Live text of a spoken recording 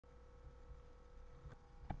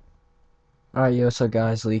Alright, yo, so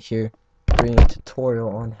guys, Leak here, bringing a tutorial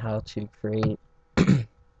on how to create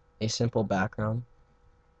a simple background.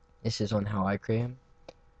 This is on how I create them.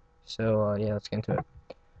 So, yeah, let's get into it.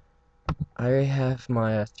 I already have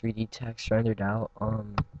my 3D text rendered out.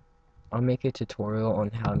 I'll make a tutorial on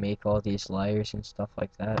how to make all these layers and stuff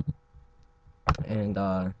like that. And,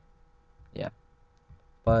 yeah.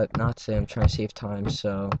 But not today, I'm trying to save time,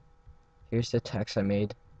 so here's the text I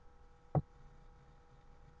made.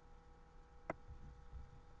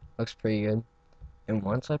 Looks pretty good. And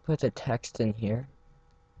once I put the text in here,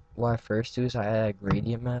 what I first do is I add a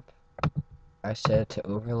gradient map. I set it to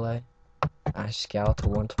overlay. I scale to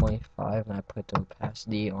 125 and I put the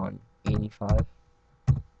opacity on 85.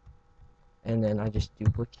 And then I just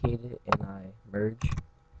duplicate it and I merge.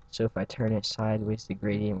 So if I turn it sideways, the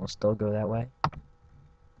gradient will still go that way.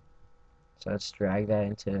 So let's drag that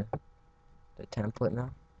into the template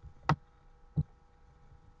now.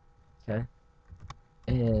 Okay.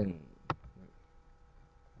 And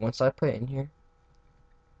once I put it in here,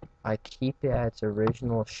 I keep it at its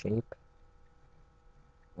original shape.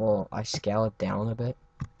 Well, I scale it down a bit,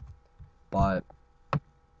 but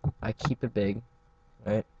I keep it big,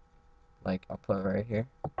 right? Like, I'll put it right here.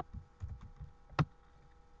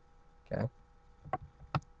 Okay.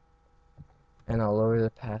 And I'll lower the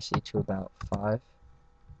opacity to about 5.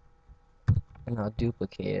 And I'll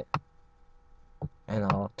duplicate it. And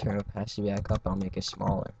I'll turn opacity back up, I'll make it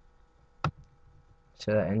smaller.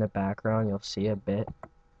 So that in the background you'll see a bit,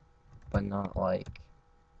 but not a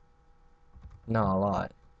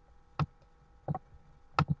lot.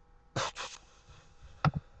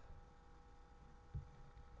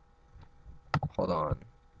 Hold on.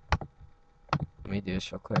 Let me do this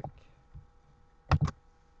real quick.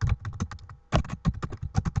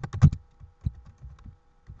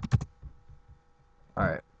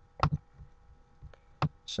 Alright.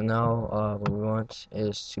 So now what we want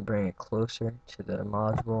is to bring it closer to the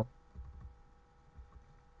module.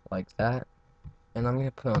 Like that. And I'm going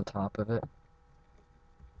to put on top of it.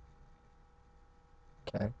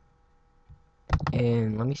 Okay.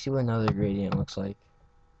 And let me see what another gradient looks like.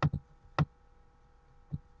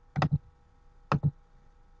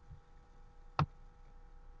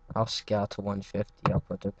 I'll scale to 150. I'll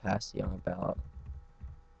put the opacity on about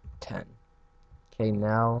 10. Okay,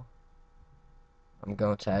 now I'm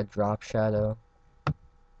going to add drop shadow,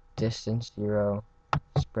 distance 0,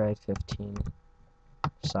 spread 15,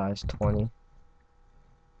 size 20.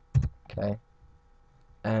 Okay,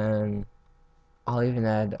 and I'll even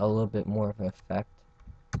add a little bit more of an effect.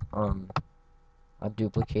 I'll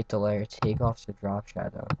duplicate the layer, take off the drop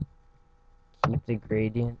shadow, keep the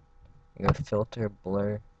gradient, and go filter,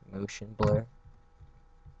 blur, motion blur,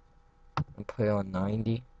 and put it on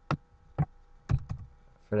 90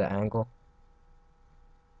 for the angle.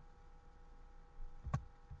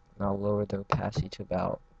 And I'll lower the opacity to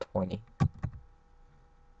about 20.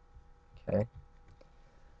 Okay.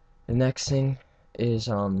 The next thing is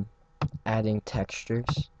adding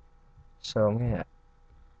textures. So I'm gonna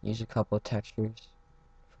use a couple of textures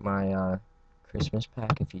for my Christmas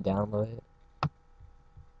pack if you download it.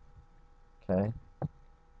 Okay.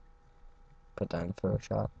 Put that in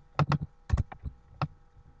Photoshop.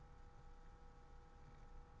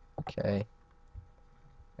 Okay.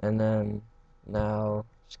 And then now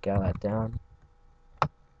scale that down.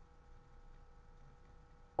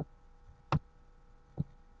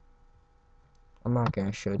 I'm not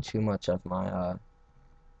gonna show too much of my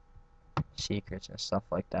secrets and stuff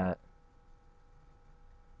like that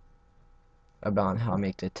about how to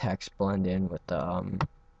make the text blend in with the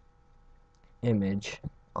image.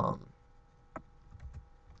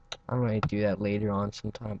 I might do that later on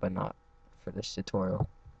sometime, but not for this tutorial.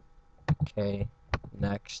 Okay,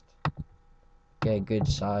 next, get a good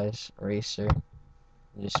size eraser,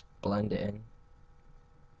 and just blend it in,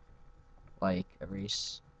 like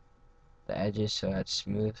erase the edges so that's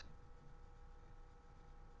smooth,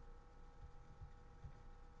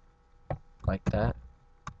 like that.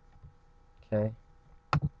 Okay,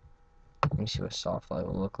 let me see what soft light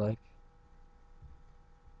will look like.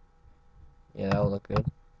 Yeah, that'll look good.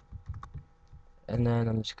 And then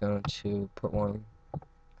I'm just going to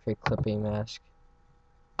create clipping mask,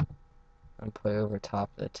 and put it over top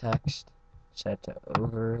of the text, set to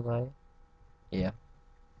overlay. Yeah.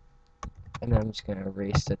 And then I'm just going to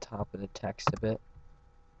erase the top of the text a bit,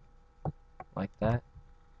 like that,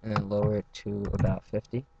 and then lower it to about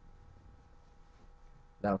 50.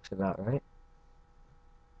 That looks about right.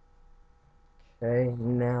 Okay,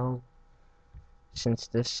 now, since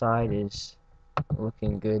this side is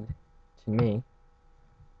looking good to me,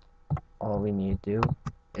 all we need to do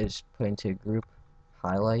is put into group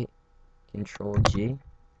highlight. Control G,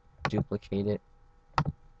 duplicate it,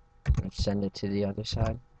 and send it to the other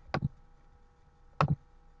side.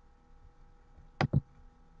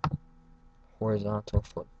 Horizontal,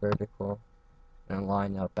 flip vertical, and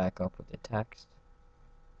line up back up with the text.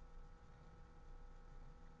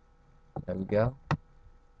 There we go.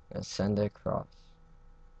 And send it across.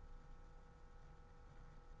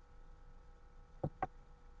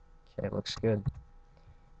 Okay, looks good.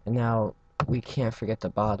 And now we can't forget the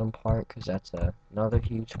bottom part because that's another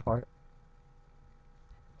huge part.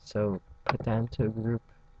 So put that into a group,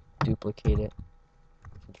 duplicate it,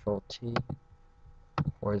 Control T,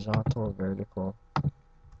 horizontal, vertical,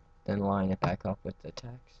 then line it back up with the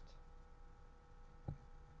text,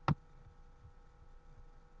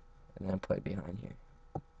 and then put it behind here.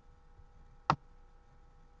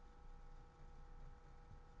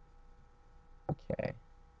 Okay,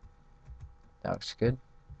 that looks good.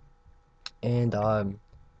 And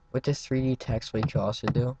with this 3D text, what you can also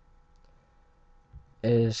do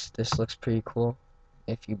is, this looks pretty cool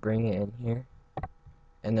if you bring it in here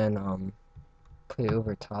and then put it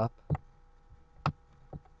over top,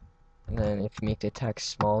 and then if you make the text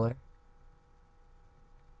smaller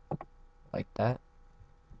like that,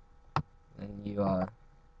 then you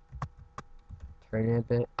turn it a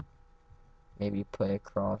bit, maybe put it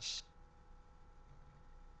across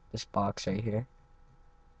this box right here,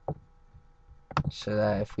 so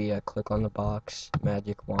that if we click on the box,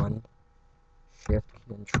 magic wand, shift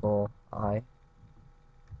control I,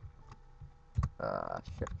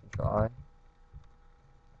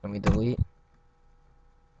 and we delete,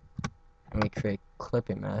 and we create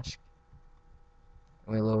clipping mask,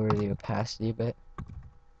 and we lower the opacity a bit,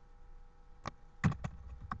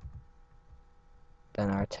 then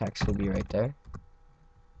our text will be right there.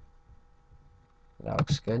 That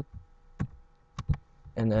looks good.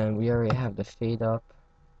 And then we already have the fade up,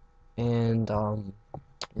 and I'm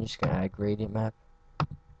just gonna add gradient map,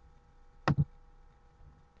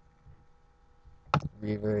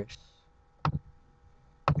 reverse,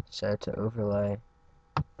 set it to overlay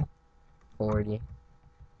 40,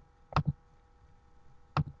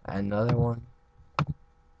 add another one,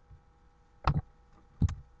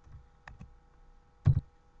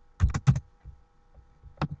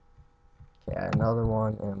 okay, add another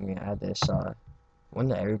one, and I'm gonna add this one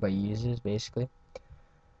that everybody uses basically,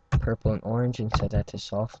 purple and orange, and set that to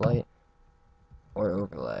soft light or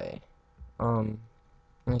overlay. Let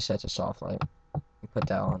me set to soft light and put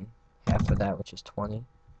that on half of that, which is 20.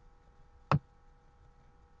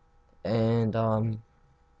 And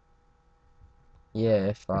yeah,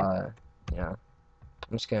 if yeah, I'm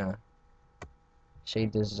just gonna say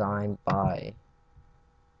design by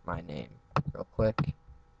my name real quick.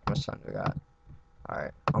 How much time do we got?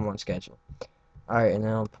 Alright, I'm on schedule. Alright, and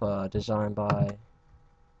then I'll put design by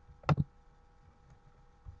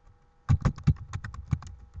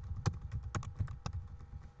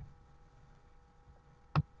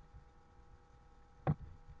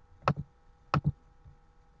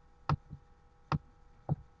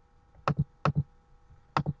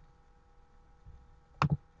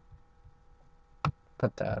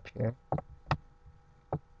put that up here.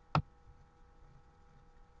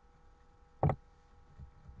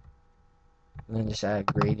 And then just add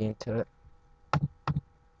gradient to it.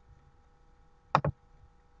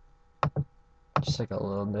 Just like a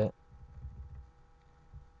little bit.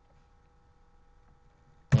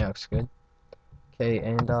 Yeah, looks good. Okay,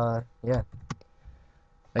 and yeah.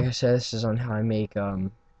 Like I said, this is on how I make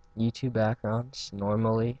YouTube backgrounds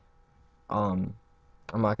normally. I'm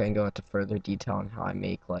not gonna go into further detail on how I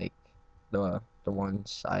make like the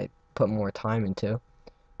ones I put more time into.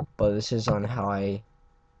 But this is on how I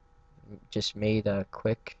just made a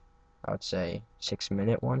quick, I would say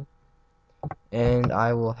 6-minute one. And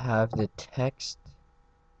I will have the text,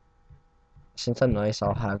 since I'm nice,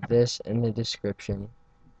 I'll have this in the description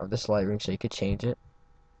of this Lightroom so you could change it.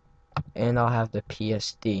 And I'll have the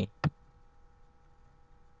PSD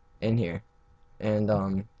in here. And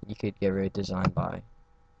you could get rid of design by,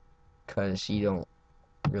 because you don't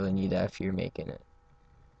really need that if you're making it.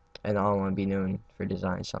 And I don't want to be known for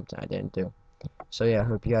designing something I didn't do. So yeah, I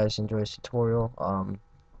hope you guys enjoy this tutorial.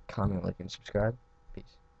 Comment, like, and subscribe.